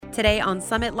Today on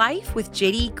Summit Life with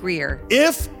JD Greear.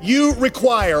 If you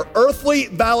require earthly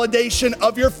validation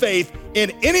of your faith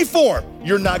in any form,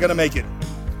 you're not going to make it.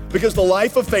 Because the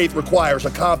life of faith requires a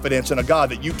confidence in a God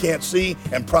that you can't see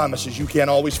and promises you can't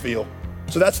always feel.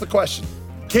 So that's the question.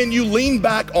 Can you lean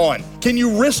back on? Can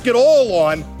you risk it all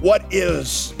on what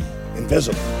is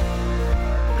invisible?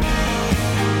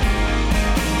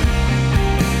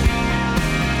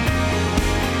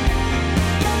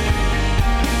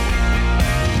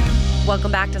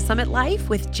 Welcome back to Summit Life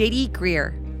with JD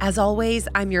Greear. As always,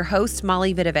 I'm your host,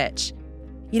 Molly Vidovich.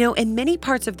 You know, in many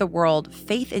parts of the world,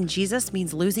 faith in Jesus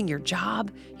means losing your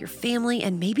job, your family,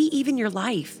 and maybe even your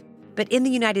life. But in the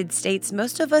United States,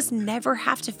 most of us never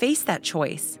have to face that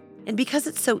choice. And because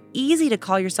it's so easy to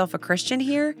call yourself a Christian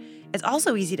here, it's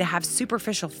also easy to have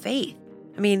superficial faith.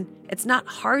 I mean, it's not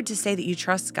hard to say that you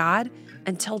trust God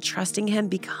until trusting Him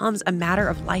becomes a matter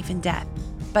of life and death.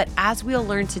 But as we'll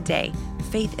learn today,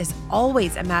 faith is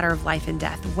always a matter of life and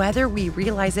death, whether we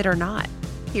realize it or not.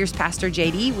 Here's Pastor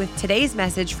JD with today's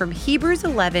message from Hebrews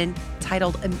 11,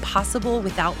 titled Impossible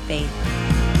Without Faith.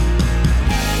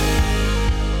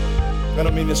 I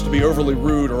don't mean this to be overly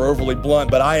rude or overly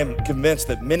blunt, but I am convinced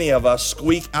that many of us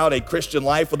squeak out a Christian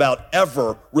life without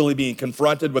ever really being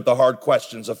confronted with the hard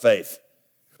questions of faith.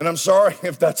 And I'm sorry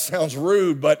if that sounds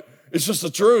rude, but it's just the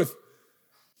truth.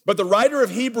 But the writer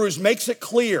of Hebrews makes it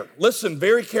clear. Listen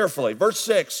very carefully. Verse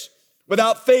 6,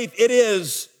 without faith, it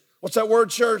is, what's that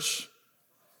word, church?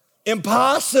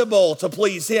 Impossible to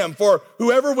please Him. For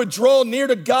whoever would draw near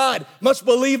to God must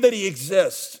believe that He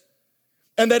exists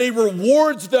and that He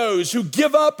rewards those who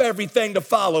give up everything to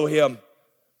follow Him.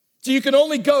 So you can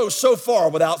only go so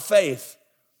far without faith.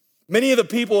 Many of the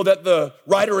people that the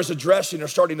writer is addressing are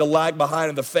starting to lag behind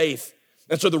in the faith.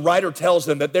 And so the writer tells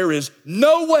them that there is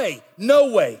no way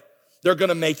they're going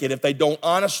to make it if they don't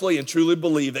honestly and truly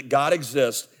believe that God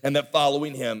exists and that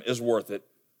following Him is worth it.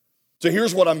 So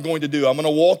here's what I'm going to do. I'm going to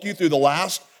walk you through the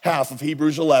last half of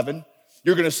Hebrews 11.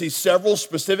 You're going to see several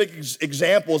specific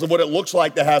examples of what it looks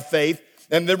like to have faith,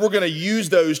 and then we're going to use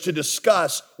those to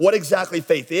discuss what exactly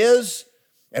faith is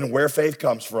and where faith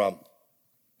comes from.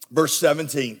 Verse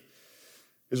 17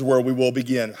 is where we will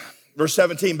begin. Verse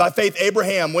 17, by faith,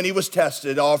 Abraham, when he was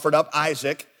tested, offered up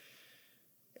Isaac.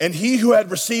 And he who had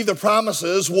received the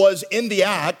promises was in the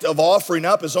act of offering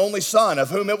up his only son,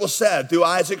 of whom it was said, through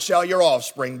Isaac shall your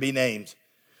offspring be named.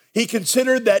 He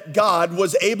considered that God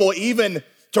was able even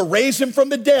to raise him from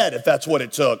the dead, if that's what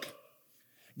it took.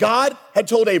 God had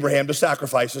told Abraham to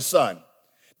sacrifice his son.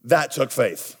 That took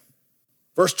faith.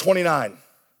 Verse 29,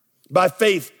 by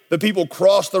faith, the people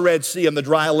crossed the Red Sea on the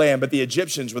dry land, but the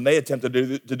Egyptians, when they attempted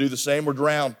to do the same, were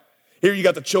drowned. Here you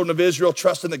got the children of Israel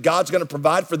trusting that God's going to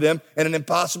provide for them in an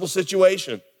impossible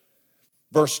situation.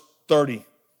 Verse 30,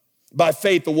 by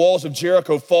faith, the walls of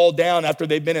Jericho fall down after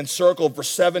they've been encircled for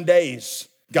 7 days.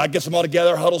 God gets them all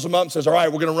together, huddles them up, and says, all right,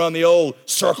 we're going to run the old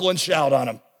circle and shout on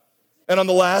them. And on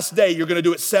the last day, you're going to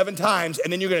do it 7 times,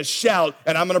 and then you're going to shout,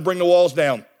 and I'm going to bring the walls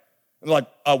down. And they're like,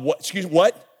 what? Excuse me,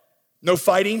 what? No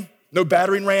fighting? No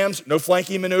battering rams, no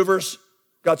flanking maneuvers.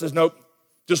 God says, nope,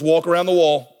 just walk around the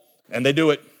wall, and they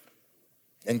do it.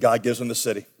 And God gives them the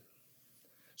city.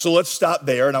 So let's stop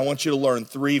there, and I want you to learn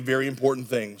 3 very important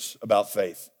things about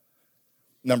faith.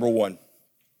 Number 1,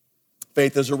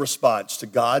 faith is a response to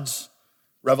God's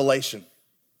revelation.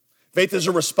 Faith is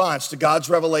a response to God's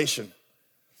revelation.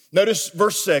 Notice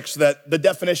verse 6 that the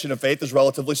definition of faith is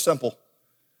relatively simple.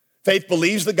 Faith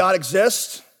believes that God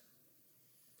exists,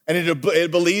 and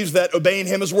it believes that obeying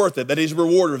Him is worth it, that He's a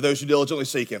rewarder of those who diligently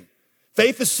seek Him.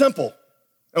 Faith is simple.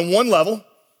 On one level,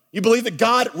 you believe that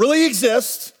God really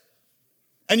exists,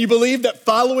 and you believe that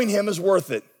following Him is worth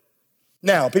it.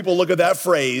 Now, people look at that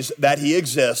phrase, that He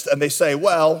exists, and they say,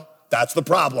 well, that's the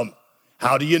problem.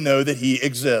 How do you know that He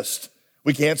exists?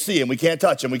 We can't see Him, we can't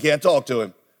touch Him, we can't talk to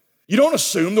Him. You don't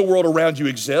assume the world around you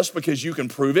exists because you can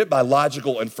prove it by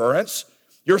logical inference.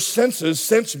 Your senses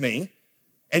sense me,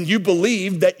 and you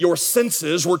believe that your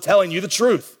senses were telling you the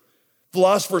truth.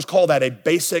 Philosophers call that a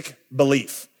basic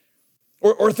belief.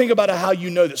 Or think about how you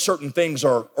know that certain things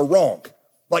are wrong,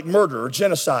 like murder or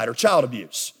genocide or child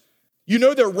abuse. You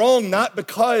know they're wrong not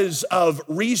because of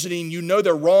reasoning, you know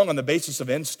they're wrong on the basis of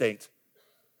instinct.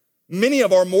 Many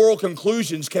of our moral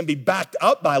conclusions can be backed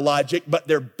up by logic, but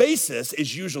their basis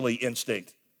is usually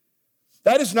instinct.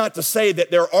 That is not to say that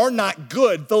there are not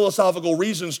good philosophical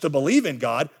reasons to believe in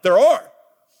God. There are.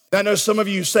 I know some of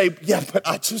you say, yeah, but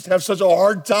I just have such a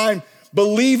hard time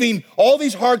believing all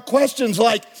these hard questions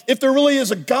like, if there really is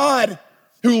a God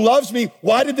who loves me,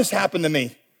 why did this happen to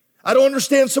me? I don't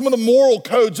understand some of the moral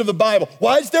codes of the Bible.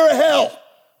 Why is there a hell?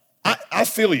 I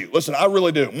feel you. Listen, I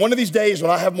really do. One of these days when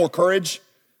I have more courage,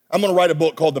 I'm gonna write a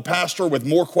book called The Pastor with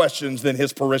More Questions Than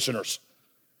His Parishioners.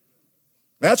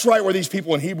 That's right where these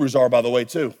people in Hebrews are, by the way,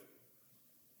 too.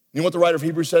 You know what the writer of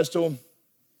Hebrews says to them?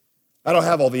 I don't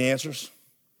have all the answers,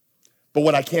 but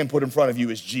what I can put in front of you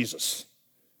is Jesus.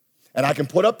 And I can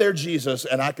put up there Jesus,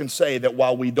 and I can say that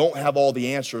while we don't have all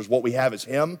the answers, what we have is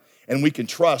him, and we can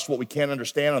trust what we can't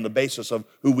understand on the basis of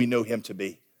who we know him to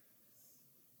be.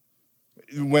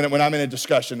 When I'm in a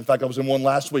discussion, in fact, I was in one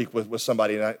last week with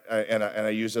somebody, and I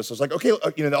use this. I was like, okay,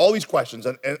 all these questions,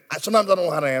 and sometimes I don't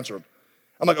know how to answer them.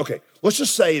 I'm like, okay, let's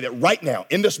just say that right now,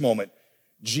 in this moment,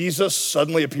 Jesus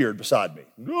suddenly appeared beside me.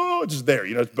 Oh, just there,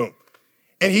 it's boom.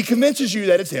 And he convinces you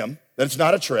that it's him, that it's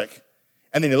not a trick,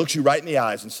 and then he looks you right in the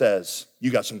eyes and says,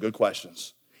 you got some good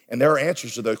questions. And there are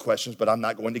answers to those questions, but I'm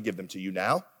not going to give them to you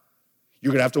now.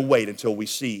 You're gonna have to wait until we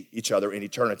see each other in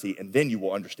eternity, and then you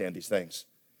will understand these things.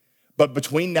 But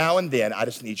between now and then, I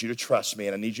just need you to trust me,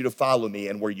 and I need you to follow me,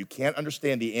 and where you can't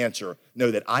understand the answer, know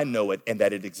that I know it and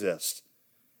that it exists.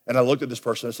 And I looked at this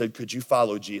person and said, could you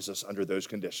follow Jesus under those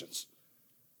conditions?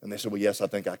 And they said, well, yes, I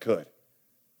think I could.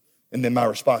 And then my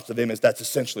response to them is, that's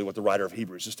essentially what the writer of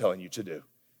Hebrews is telling you to do.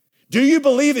 Do you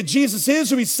believe that Jesus is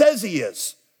who he says he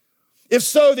is? If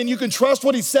so, then you can trust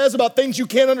what he says about things you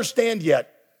can't understand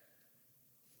yet.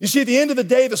 You see, at the end of the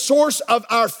day, the source of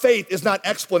our faith is not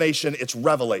explanation, it's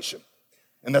revelation.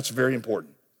 And that's very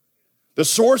important. The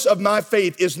source of my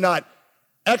faith is not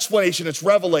explanation, it's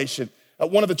revelation.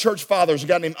 One of the church fathers, a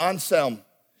guy named Anselm,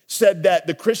 said that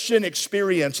the Christian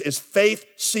experience is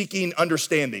faith-seeking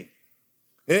understanding.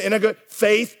 And I go,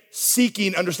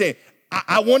 faith-seeking understanding.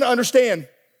 I want to understand,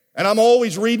 and I'm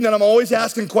always reading and I'm always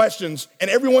asking questions, and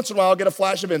every once in a while I'll get a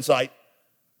flash of insight,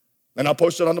 and I'll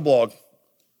post it on the blog.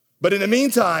 But in the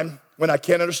meantime, when I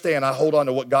can't understand, I hold on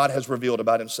to what God has revealed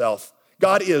about himself.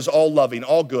 God is all loving,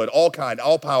 all good, all kind,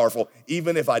 all powerful,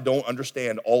 even if I don't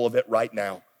understand all of it right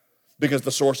now. Because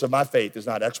the source of my faith is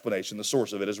not explanation, the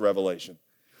source of it is revelation.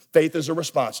 Faith is a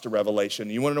response to revelation.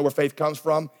 You wanna know where faith comes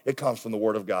from? It comes from the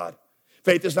Word of God.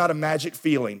 Faith is not a magic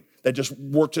feeling that just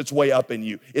works its way up in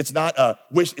you. It's not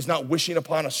wishing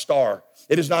upon a star.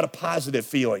 It is not a positive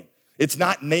feeling. It's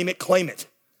not name it, claim it,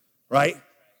 right?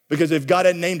 Because if God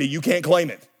hadn't named it, you can't claim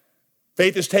it.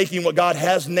 Faith is taking what God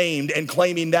has named and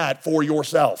claiming that for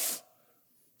yourself.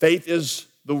 Faith is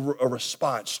a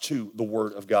response to the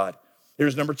Word of God.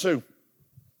 Here's number 2.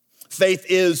 Faith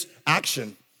is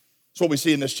action. That's what we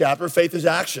see in this chapter. Faith is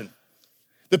action.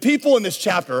 The people in this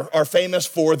chapter are famous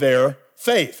for their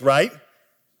faith, right?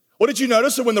 What did you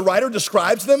notice? That when the writer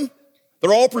describes them,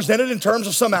 they're all presented in terms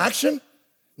of some action.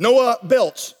 Noah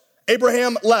built,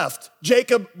 Abraham left,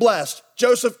 Jacob blessed,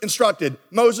 Joseph instructed,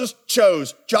 Moses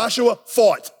chose, Joshua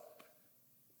fought.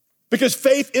 Because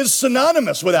faith is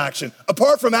synonymous with action.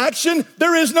 Apart from action,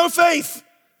 there is no faith.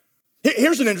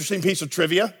 Here's an interesting piece of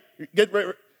trivia.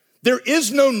 There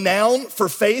is no noun for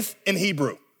faith in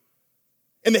Hebrew.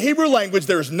 In the Hebrew language,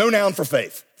 there is no noun for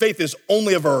faith. Faith is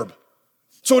only a verb.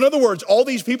 So in other words, all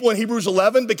these people in Hebrews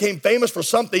 11 became famous for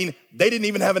something they didn't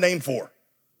even have a name for.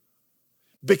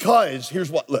 Because, here's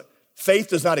what, look, faith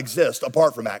does not exist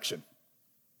apart from action.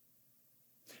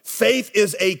 Faith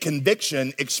is a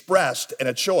conviction expressed in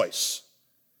a choice.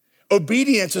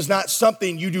 Obedience is not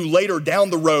something you do later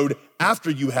down the road after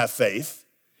you have faith.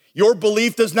 Your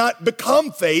belief does not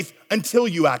become faith until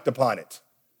you act upon it.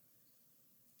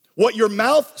 What your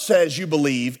mouth says you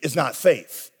believe is not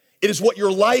faith. It is what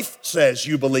your life says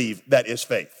you believe that is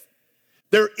faith.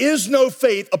 There is no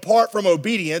faith apart from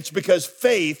obedience because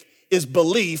faith is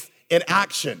belief in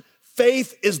action.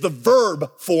 Faith is the verb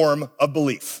form of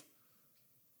belief.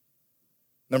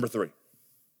 Number 3,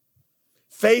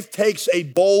 faith takes a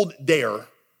bold dare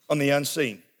on the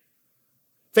unseen.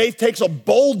 Faith takes a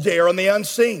bold dare on the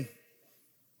unseen.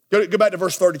 Go back to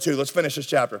verse 32. Let's finish this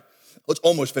chapter. Let's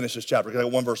almost finish this chapter because I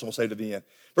got one verse and we'll say to the end.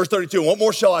 Verse 32, and what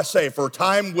more shall I say? For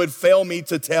time would fail me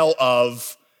to tell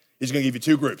of, he's gonna give you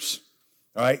 2 groups,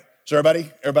 all right? So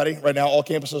everybody, right now, all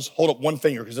campuses, hold up one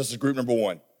finger because this is group number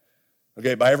 1.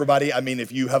 Okay, by everybody, I mean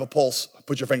if you have a pulse,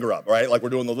 put your finger up, all right? Like we're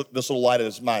doing this little light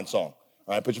of mine song.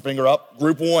 All right, put your finger up.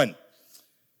 Group 1,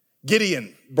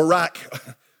 Gideon, Barak.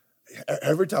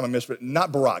 Every time I miss it,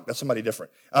 not Barak, that's somebody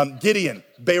different. Gideon,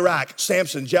 Barak,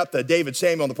 Samson, Jephthah, David,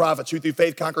 Samuel, and the prophets who through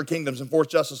faith conquered kingdoms, enforced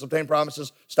justice, obtained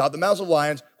promises, stopped the mouths of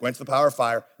lions, quenched the power of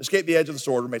fire, escaped the edge of the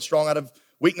sword, were made strong out of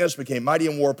weakness, became mighty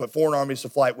in war, put foreign armies to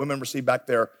flight, women received back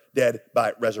their dead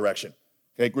by resurrection.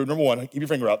 Okay, group number 1, keep your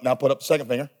finger up. Now put up the second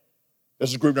finger.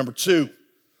 This is group number 2.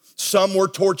 Some were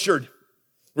tortured,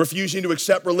 refusing to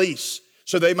accept release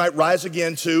so they might rise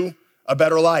again to a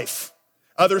better life.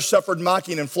 Others suffered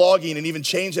mocking and flogging and even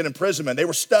chains and imprisonment. They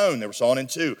were stoned. They were sawn in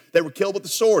two. They were killed with the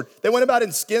sword. They went about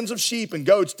in skins of sheep and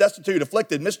goats, destitute,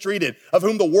 afflicted, mistreated, of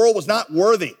whom the world was not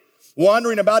worthy,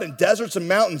 wandering about in deserts and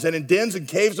mountains and in dens and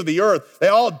caves of the earth. They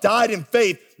all died in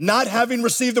faith, not having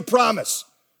received the promise.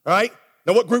 All right?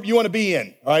 Now, what group you want to be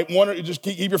in? All right? One, just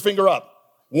keep your finger up.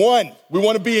 One. We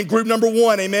want to be in group number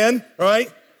one. Amen? All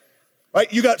right? All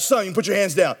right, you got some, you can put your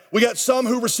hands down. We got some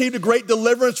who received a great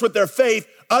deliverance with their faith.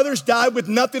 Others died with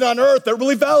nothing on earth that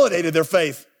really validated their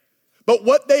faith. But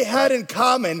what they had in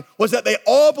common was that they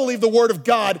all believed the word of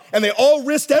God and they all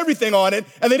risked everything on it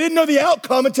and they didn't know the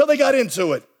outcome until they got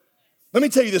into it. Let me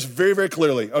tell you this very, very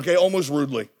clearly, okay, almost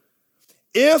rudely.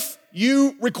 If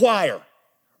you require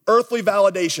earthly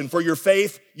validation for your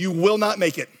faith, you will not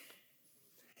make it.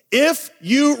 If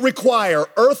you require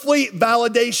earthly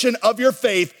validation of your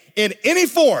faith in any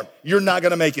form, you're not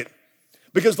gonna make it.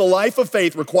 Because the life of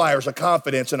faith requires a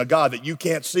confidence in a God that you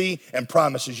can't see and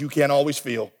promises you can't always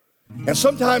feel. And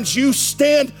sometimes you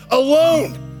stand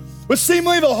alone with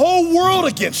seemingly the whole world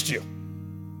against you.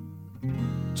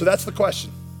 So that's the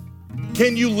question.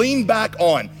 Can you lean back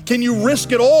on? Can you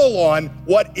risk it all on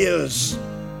what is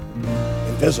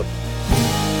invisible?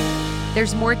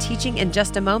 There's more teaching in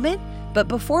just a moment, but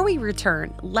before we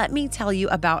return, let me tell you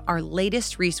about our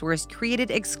latest resource created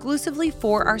exclusively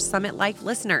for our Summit Life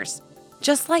listeners.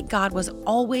 Just like God was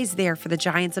always there for the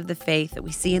giants of the faith that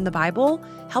we see in the Bible,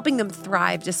 helping them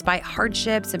thrive despite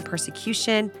hardships and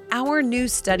persecution, our new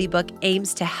study book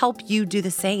aims to help you do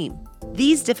the same.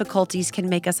 These difficulties can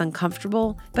make us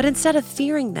uncomfortable, but instead of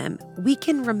fearing them, we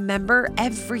can remember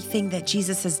everything that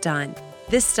Jesus has done.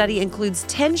 This study includes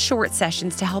 10 short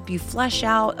sessions to help you flesh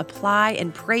out, apply,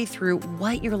 and pray through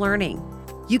what you're learning.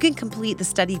 You can complete the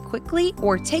study quickly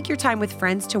or take your time with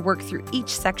friends to work through each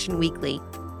section weekly.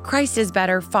 Christ is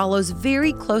Better follows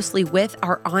very closely with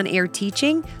our on-air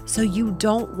teaching, so you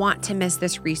don't want to miss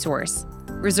this resource.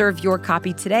 Reserve your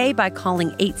copy today by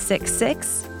calling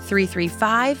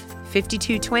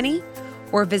 866-335-5220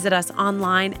 or visit us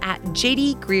online at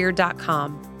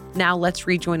jdgreer.com. Now let's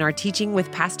rejoin our teaching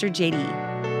with Pastor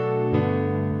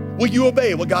JD. Will you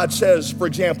obey what God says, for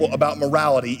example, about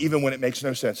morality, even when it makes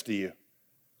no sense to you?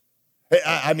 Hey,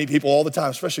 I meet people all the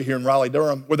time, especially here in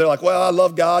Raleigh-Durham, where they're like, well, I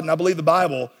love God and I believe the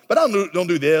Bible, but I don't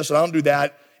do this and I don't do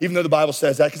that, even though the Bible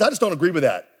says that, because I just don't agree with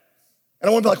that. And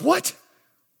I want to be like, what?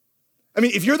 I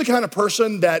mean, if you're the kind of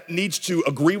person that needs to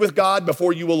agree with God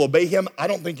before you will obey him, I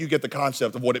don't think you get the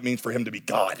concept of what it means for him to be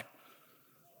God.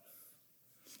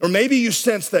 Or maybe you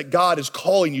sense that God is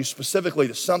calling you specifically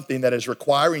to something that is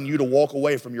requiring you to walk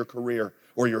away from your career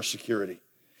or your security.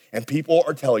 And people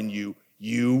are telling you,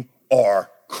 you are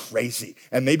crazy.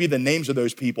 And maybe the names of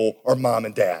those people are mom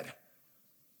and dad.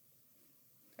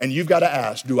 And you've got to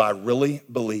ask, do I really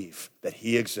believe that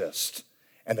he exists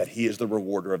and that he is the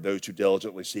rewarder of those who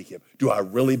diligently seek him? Do I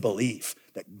really believe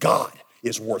that God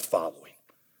is worth following?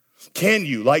 Can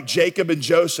you, like Jacob and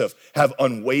Joseph, have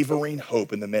unwavering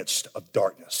hope in the midst of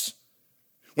darkness?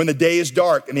 When the day is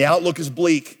dark and the outlook is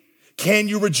bleak, can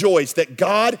you rejoice that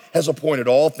God has appointed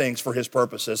all things for his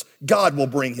purposes? God will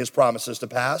bring his promises to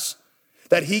pass,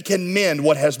 that he can mend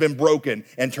what has been broken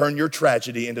and turn your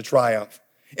tragedy into triumph.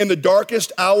 In the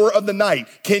darkest hour of the night,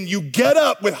 can you get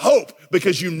up with hope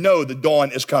because you know the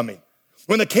dawn is coming?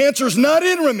 When the cancer's not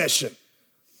in remission,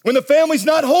 when the family's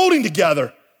not holding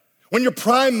together, when your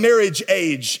prime marriage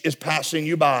age is passing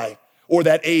you by, or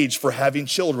that age for having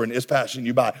children is passing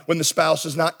you by, when the spouse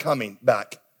is not coming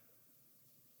back.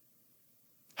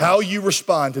 How you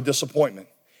respond to disappointment,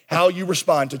 how you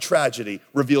respond to tragedy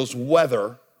reveals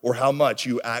whether or how much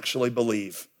you actually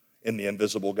believe in the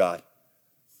invisible God.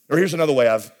 Or here's another way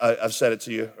I've said it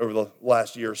to you over the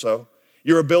last year or so.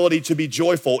 Your ability to be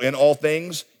joyful in all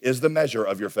things is the measure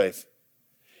of your faith.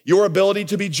 Your ability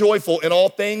to be joyful in all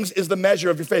things is the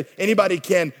measure of your faith. Anybody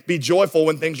can be joyful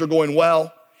when things are going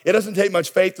well. It doesn't take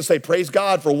much faith to say, praise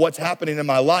God for what's happening in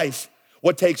my life.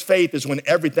 What takes faith is when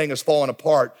everything is falling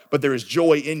apart, but there is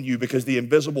joy in you because the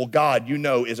invisible God you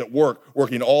know is at work,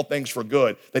 working all things for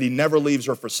good, that he never leaves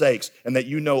or forsakes, and that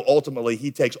you know ultimately he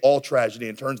takes all tragedy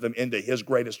and turns them into his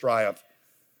greatest triumph.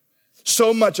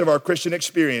 So much of our Christian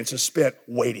experience is spent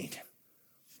waiting.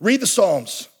 Read the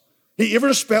Psalms. You ever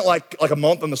just spent like a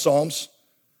month in the Psalms?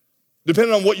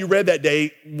 Depending on what you read that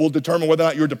day will determine whether or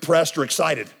not you're depressed or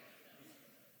excited.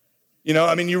 You know,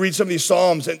 I mean, you read some of these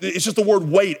Psalms, and it's just the word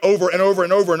wait over and over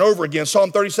and over and over again.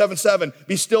 Psalm 37:7,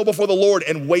 be still before the Lord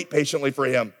and wait patiently for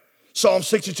him. Psalm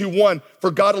 62:1, for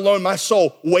God alone my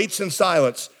soul waits in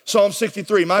silence. Psalm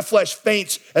 63, my flesh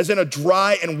faints as in a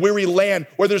dry and weary land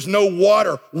where there's no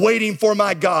water, waiting for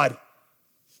my God.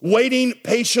 Waiting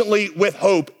patiently with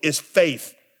hope is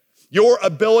faith. Your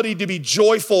ability to be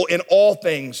joyful in all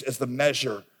things is the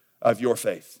measure of your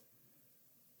faith.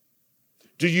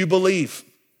 Do you believe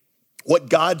what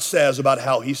God says about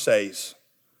how he saves,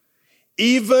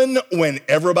 even when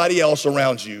everybody else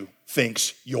around you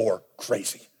thinks you're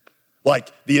crazy,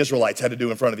 like the Israelites had to do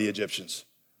in front of the Egyptians?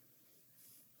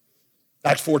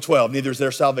 Acts 4:12, neither is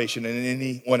there salvation in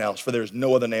anyone else, for there is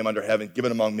no other name under heaven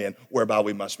given among men whereby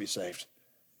we must be saved.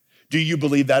 Do you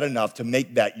believe that enough to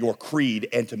make that your creed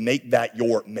and to make that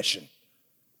your mission?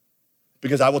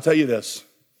 Because I will tell you this,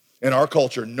 in our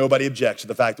culture, nobody objects to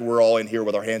the fact that we're all in here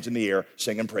with our hands in the air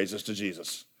singing praises to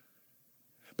Jesus.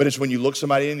 But it's when you look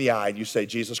somebody in the eye and you say,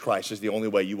 Jesus Christ is the only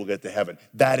way you will get to heaven.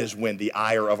 That is when the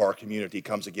ire of our community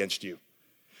comes against you.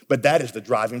 But that is the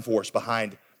driving force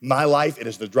behind my life. It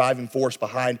is the driving force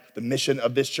behind the mission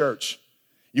of this church.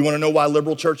 You want to know why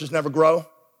liberal churches never grow?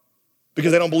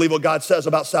 Because they don't believe what God says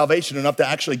about salvation enough to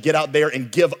actually get out there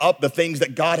and give up the things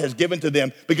that God has given to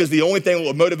them, because the only thing that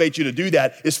will motivate you to do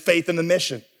that is faith in the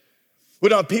mission. We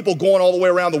don't have people going all the way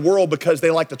around the world because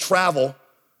they like to travel.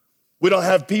 We don't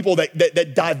have people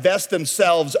that divest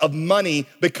themselves of money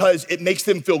because it makes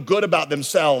them feel good about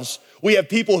themselves. We have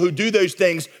people who do those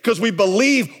things because we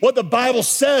believe what the Bible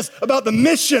says about the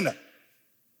mission.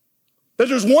 That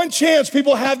there's one chance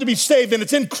people have to be saved, and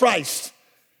it's in Christ.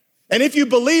 And if you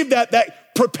believe that,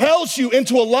 that propels you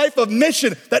into a life of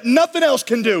mission that nothing else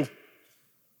can do.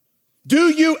 Do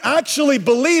you actually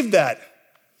believe that?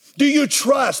 Do you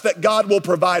trust that God will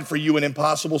provide for you in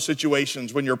impossible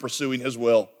situations when you're pursuing his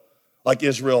will, like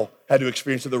Israel had to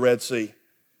experience at the Red Sea?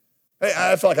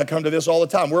 I feel like I come to this all the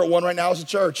time. We're at one right now as a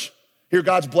church. Here,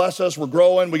 God's blessed us. We're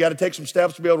growing. We got to take some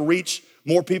steps to be able to reach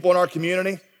more people in our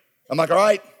community. I'm like, all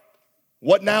right,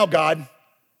 what now, God?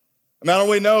 I mean, I don't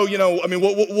really know,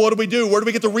 what do we do? Where do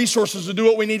we get the resources to do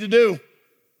what we need to do?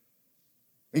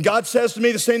 And God says to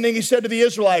me the same thing he said to the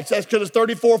Israelites, Exodus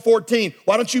 34:14.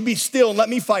 Why don't you be still and let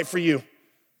me fight for you?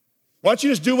 Why don't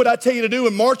you just do what I tell you to do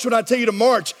and march when I tell you to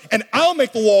march, and I'll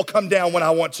make the wall come down when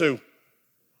I want to.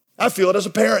 I feel it as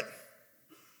a parent.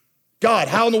 God,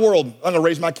 how in the world I'm going to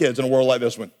raise my kids in a world like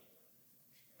this one?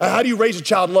 How do you raise a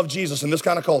child to love Jesus in this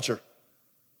kind of culture?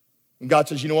 And God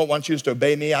says, you know what? Why don't you just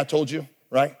obey me? I told you,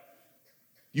 right?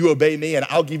 You obey me, and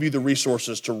I'll give you the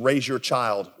resources to raise your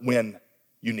child when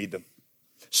you need them.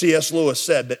 C.S. Lewis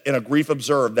said that in A Grief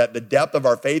Observed that the depth of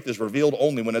our faith is revealed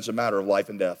only when it's a matter of life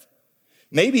and death.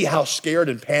 Maybe how scared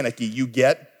and panicky you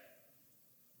get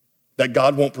that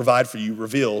God won't provide for you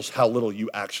reveals how little you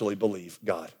actually believe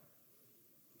God.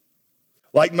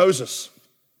 Like Moses,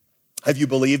 have you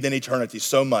believed in eternity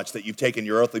so much that you've taken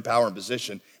your earthly power and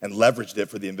position and leveraged it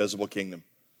for the invisible kingdom?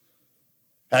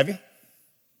 Have you?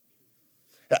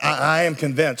 I am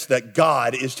convinced that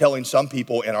God is telling some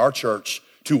people in our church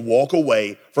to walk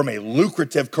away from a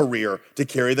lucrative career to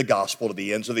carry the gospel to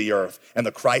the ends of the earth. And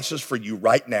the crisis for you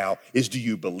right now is, do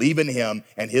you believe in him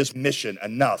and his mission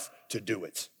enough to do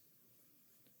it?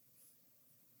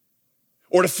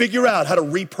 Or to figure out how to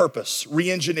repurpose,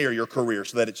 re-engineer your career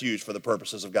so that it's used for the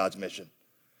purposes of God's mission.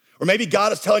 Or maybe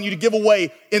God is telling you to give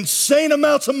away insane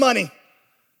amounts of money.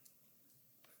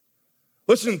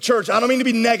 Listen, church, I don't mean to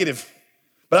be negative,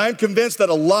 but I am convinced that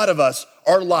a lot of us,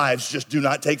 our lives just do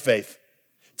not take faith.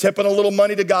 Tipping a little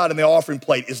money to God in the offering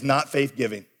plate is not faith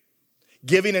giving.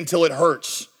 Giving until it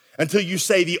hurts, until you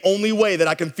say the only way that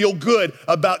I can feel good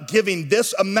about giving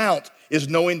this amount is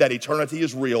knowing that eternity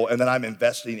is real and that I'm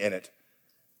investing in it.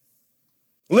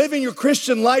 Living your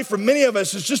Christian life for many of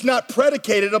us is just not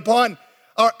predicated upon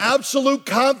our absolute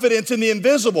confidence in the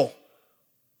invisible.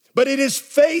 But it is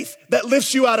faith that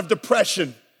lifts you out of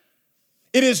depression.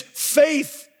 It is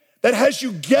faith that has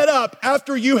you get up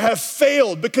after you have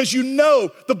failed, because you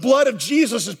know the blood of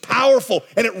Jesus is powerful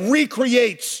and it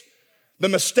recreates the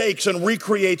mistakes and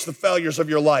recreates the failures of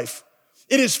your life.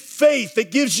 It is faith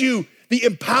that gives you the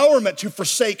empowerment to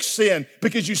forsake sin,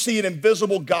 because you see an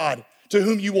invisible God to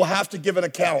whom you will have to give an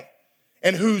account,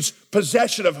 and whose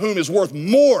possession of whom is worth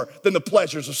more than the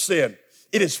pleasures of sin.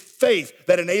 It is faith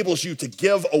that enables you to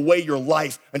give away your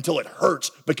life until it hurts,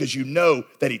 because you know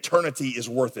that eternity is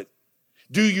worth it.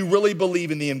 Do you really believe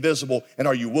in the invisible, and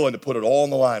are you willing to put it all on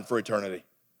the line for eternity?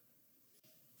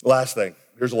 Last thing,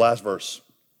 here's the last verse.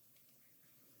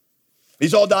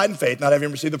 These all died in faith, not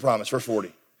having received the promise, verse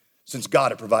 40. Since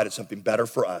God had provided something better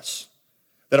for us,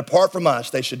 that apart from us,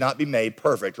 they should not be made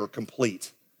perfect or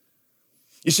complete.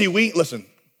 You see, we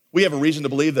have a reason to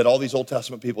believe that all these Old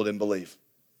Testament people didn't believe.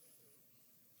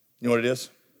 You know what it is?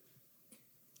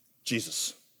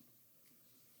 Jesus.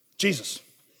 Jesus.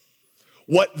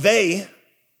 What they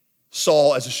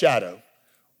saw as a shadow,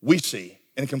 we see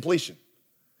in completion.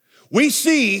 We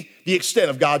see the extent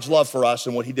of God's love for us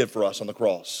and what he did for us on the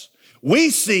cross.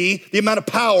 We see the amount of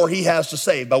power he has to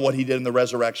save by what he did in the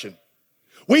resurrection.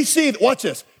 We see, watch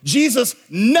this, Jesus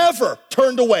never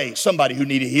turned away somebody who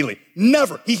needed healing.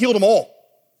 Never. He healed them all.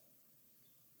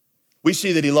 We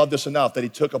see that he loved us enough that he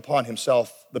took upon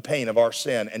himself the pain of our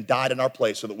sin and died in our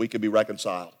place so that we could be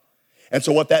reconciled. And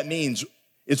so what that means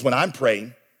is when I'm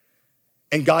praying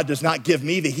and God does not give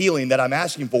me the healing that I'm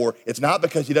asking for, it's not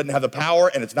because he doesn't have the power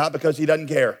and it's not because he doesn't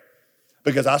care.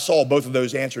 Because I saw both of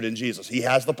those answered in Jesus. He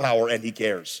has the power and he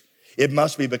cares. It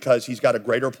must be because he's got a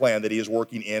greater plan that he is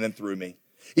working in and through me.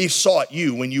 He sought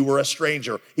you when you were a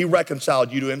stranger. He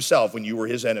reconciled you to himself when you were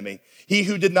his enemy. He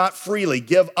who did not freely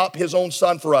give up his own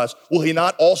son for us, will he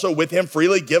not also with him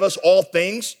freely give us all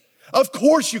things? Of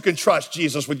course you can trust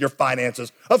Jesus with your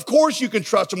finances. Of course you can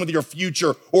trust him with your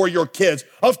future or your kids.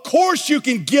 Of course you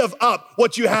can give up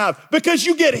what you have because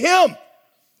you get him.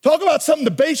 Talk about something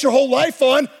to base your whole life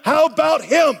on. How about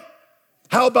him?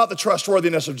 How about the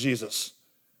trustworthiness of Jesus?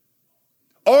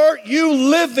 Are you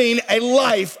living a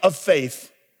life of faith?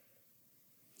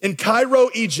 In Cairo,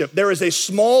 Egypt, there is a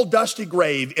small dusty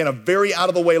grave in a very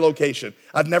out-of-the-way location.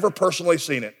 I've never personally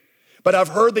seen it, but I've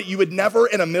heard that you would never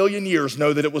in a million years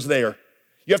know that it was there.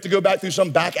 You have to go back through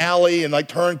some back alley and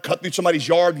cut through somebody's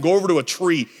yard and go over to a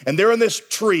tree. And there in this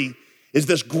tree is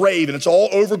this grave, and it's all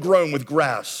overgrown with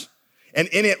grass. And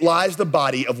in it lies the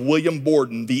body of William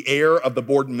Borden, the heir of the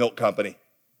Borden Milk Company.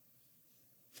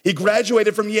 He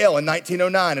graduated from Yale in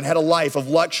 1909 and had a life of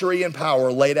luxury and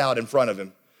power laid out in front of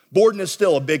him. Borden is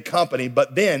still a big company,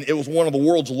 but then it was one of the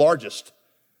world's largest.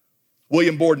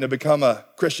 William Borden had become a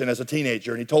Christian as a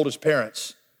teenager, and he told his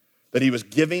parents that he was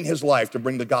giving his life to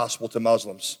bring the gospel to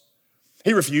Muslims.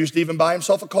 He refused to even buy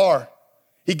himself a car.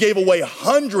 He gave away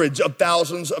hundreds of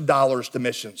thousands of dollars to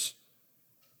missions.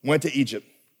 Went to Egypt.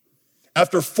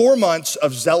 After 4 months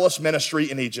of zealous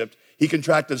ministry in Egypt, he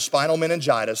contracted spinal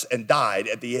meningitis and died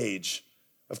at the age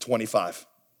of 25.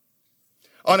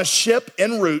 On a ship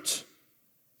en route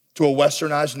to a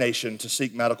westernized nation to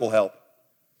seek medical help.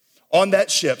 On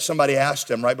that ship, somebody asked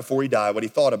him right before he died what he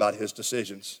thought about his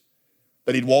decisions,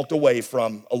 that he'd walked away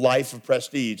from a life of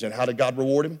prestige. And how did God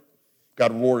reward him?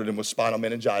 God rewarded him with spinal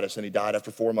meningitis, and he died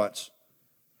after 4 months.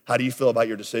 How do you feel about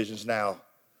your decisions now?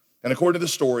 And according to the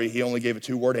story, he only gave a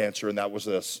 2-word answer, and that was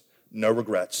this: no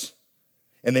regrets.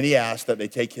 And then he asked that they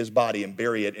take his body and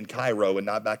bury it in Cairo and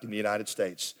not back in the United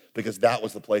States, because that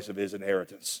was the place of his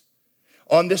inheritance.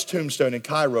 On this tombstone in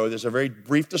Cairo, there's a very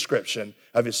brief description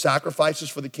of his sacrifices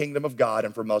for the kingdom of God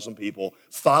and for Muslim people,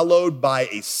 followed by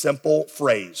a simple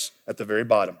phrase at the very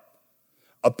bottom: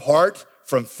 apart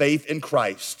from faith in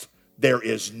Christ, there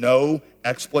is no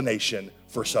explanation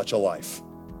for such a life.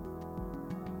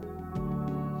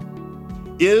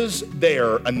 Is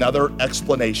there another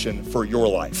explanation for your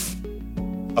life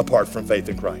apart from faith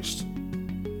in Christ?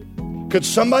 Could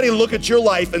somebody look at your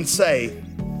life and say,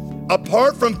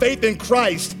 apart from faith in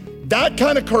Christ, that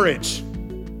kind of courage,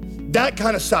 that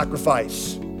kind of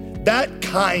sacrifice, that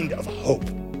kind of hope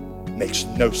makes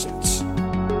no sense?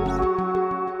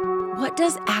 What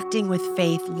does acting with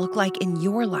faith look like in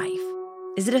your life?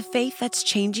 Is it a faith that's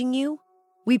changing you?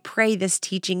 We pray this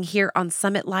teaching here on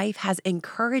Summit Life has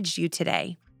encouraged you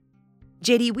today.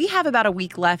 JD, we have about a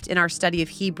week left in our study of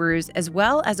Hebrews, as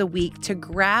well as a week to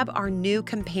grab our new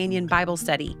companion Bible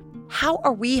study. How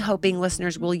are we hoping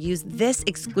listeners will use this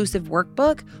exclusive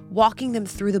workbook, walking them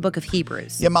through the book of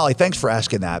Hebrews? Yeah, Molly, thanks for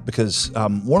asking that, because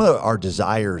one of our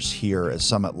desires here at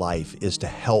Summit Life is to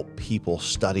help people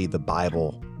study the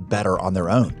Bible better on their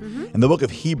own. And the book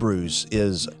of Hebrews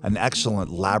is an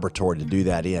excellent laboratory to do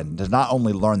that in, to not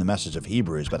only learn the message of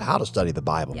Hebrews, but how to study the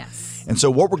Bible. Yes. And so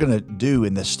what we're going to do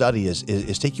in this study is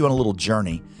take you on a little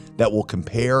journey that will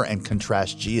compare and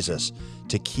contrast Jesus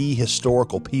to key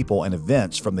historical people and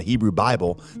events from the Hebrew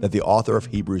Bible that the author of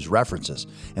Hebrews references.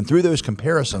 And through those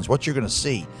comparisons, what you're going to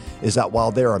see is that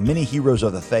while there are many heroes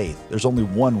of the faith, there's only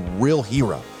one real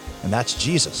hero, and that's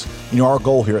Jesus. You know, our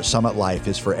goal here at Summit Life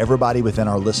is for everybody within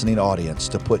our listening audience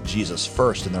to put Jesus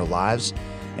first in their lives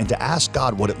and to ask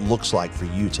God what it looks like for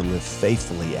you to live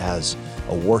faithfully as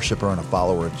a worshiper and a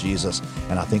follower of Jesus.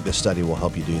 And I think this study will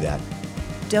help you do that.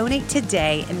 Donate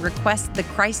today and request the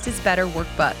Christ is Better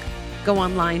workbook. Go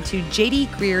online to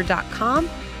jdgreer.com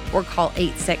or call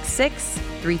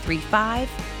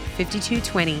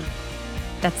 866-335-5220.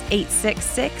 That's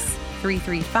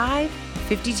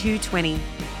 866-335-5220.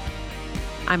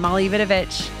 I'm Molly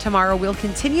Vidovich. Tomorrow we'll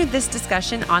continue this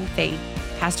discussion on faith.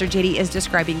 Pastor JD is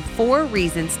describing 4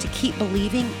 reasons to keep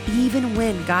believing even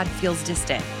when God feels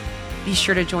distant. Be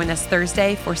sure to join us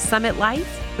Thursday for Summit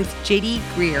Life with JD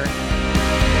Greer.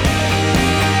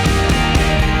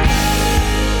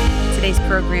 Today's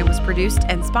program was produced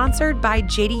and sponsored by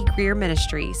J.D. Greear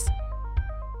Ministries.